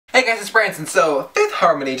Hey guys, it's Bransen. So, Fifth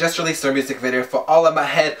Harmony just released their music video for All in My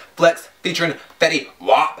Head Flex featuring Fetty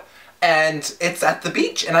Wap. And it's at the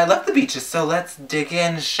beach, and I love the beaches, so let's dig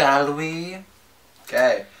in, shall we?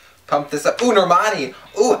 Okay, pump this up. Ooh, Normani.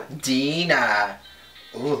 Ooh, Dina.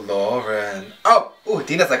 Ooh, Lauren. Oh, ooh,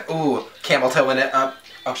 Dina's like, ooh, camel toeing it up.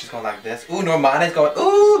 Oh, she's going like this. Ooh, Normani's going,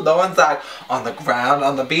 ooh, Lauren's like, on the ground,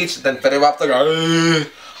 on the beach. Then Fetty Wap's like, I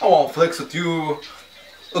want flex with you.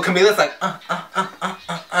 Ooh, Camila's like,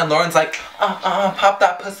 and Lauren's like, pop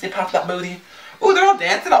that pussy, pop that booty. Ooh, they're all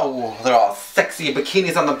dancing. Oh, they're all sexy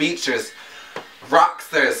bikinis on the beach. There's rocks,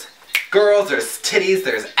 there's girls, there's titties,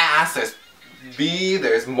 there's ass, there's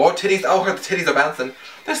there's more titties. Oh, her titties are bouncing.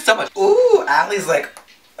 There's so much. Ooh, Allie's like,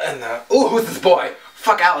 ooh, who's this boy?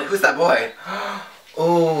 Fuck Allie, who's that boy?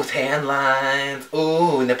 Ooh, tan lines.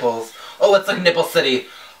 Ooh, nipples. Oh, it's like Nipple City.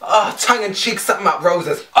 Oh, tongue in cheek, something about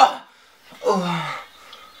roses. Oh, ooh.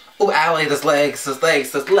 Ooh, Allie, there's legs, there's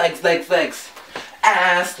legs, there's legs, legs, legs.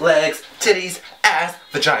 Ass, legs, titties, ass,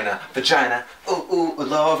 vagina, vagina. Ooh, ooh,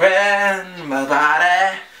 Lauren, my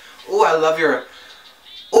body. Ooh, I love your...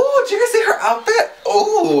 Ooh, did you guys see her outfit?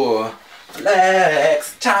 Ooh.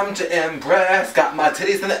 Flex, time to impress. Got my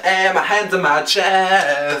titties in the air, my hands in my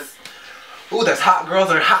chest. Ooh, there's hot girls,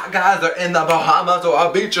 there's hot guys, they're in the Bahamas or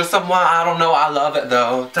a beach or somewhere, I don't know, I love it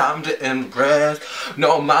though. Time to impress.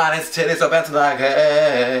 No minus titties are bouncing like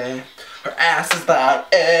hey. Her ass is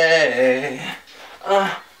like hey.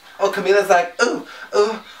 Oh, Camila's like ooh,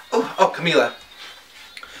 ooh, ooh. Oh, Camila.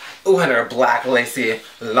 Ooh, in her black lacy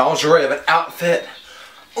lingerie of an outfit.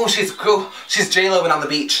 Ooh, she's cool. She's J-Lo on the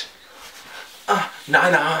beach.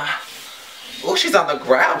 Nah. Ooh, she's on the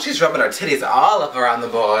ground. She's rubbing her titties all up around the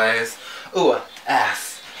boys. Ooh,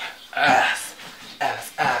 ass, ass,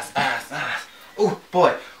 ass, ass, ass, ass. Ooh,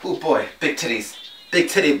 boy, big titties, big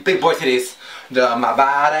titty, big boy titties. My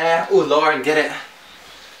body. Ooh, Lauren, get it.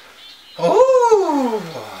 Ooh,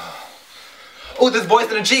 ooh, this boy's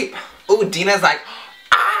in a Jeep. Ooh, Dina's like,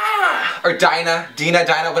 ah, or Dina,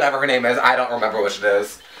 whatever her name is. I don't remember which it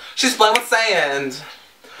is. She's playing with sand.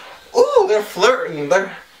 Ooh, they're flirting.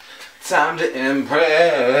 They're time to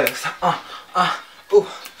impress. Ooh.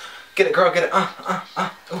 Get it, girl, get it.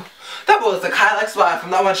 Ooh. That was the Kyle X-Y from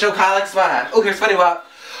that one show, Kyle X-Y. Oh, here's Fetty Wap.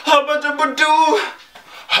 I'm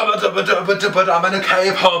in a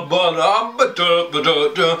cave.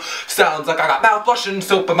 Sounds like I got mouthwash and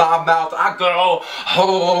soap in my mouth. I go,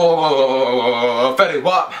 oh, Fetty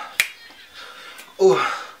Wap. Ooh,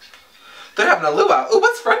 they're having a luau. Ooh,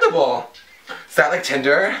 what's friendable? Is that like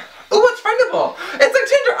Tinder? Ooh, what's friendable? It's like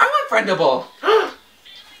Tinder. I want friendable.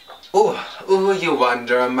 Ooh, ooh, you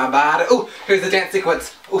wonder my body. Ooh, here's the dance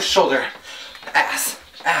sequence. Ooh, shoulder, ass,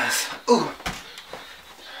 ass. Ooh.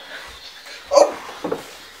 Oh.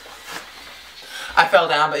 I fell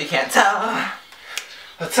down, but you can't tell.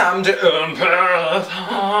 The time to impress.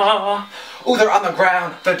 Ooh, they're on the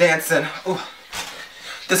ground. They're dancing. Ooh.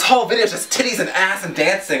 This whole video is just titties and ass and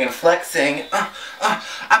dancing and flexing.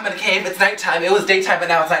 I'm in a cave. It's nighttime. It was daytime, but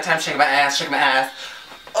now it's nighttime. Shaking my ass, shaking my ass.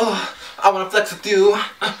 Oh. I wanna flex with you.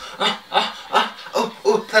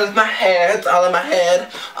 Ooh, play with my hair, it's all in my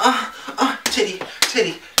head. Titty,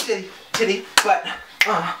 titty, titty, titty, butt.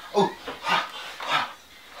 Oh.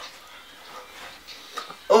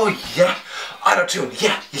 Oh yeah, auto-tune,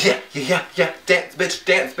 yeah. Dance, bitch,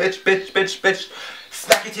 bitch.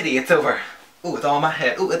 Smack your titty, it's over. Ooh, it's all in my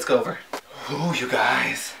head. Ooh, it's over. Ooh, you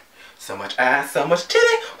guys. So much ass, so much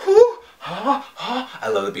titty. Ooh, I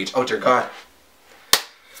love the beach. Oh dear God.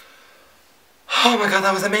 Oh my God,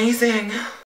 that was amazing!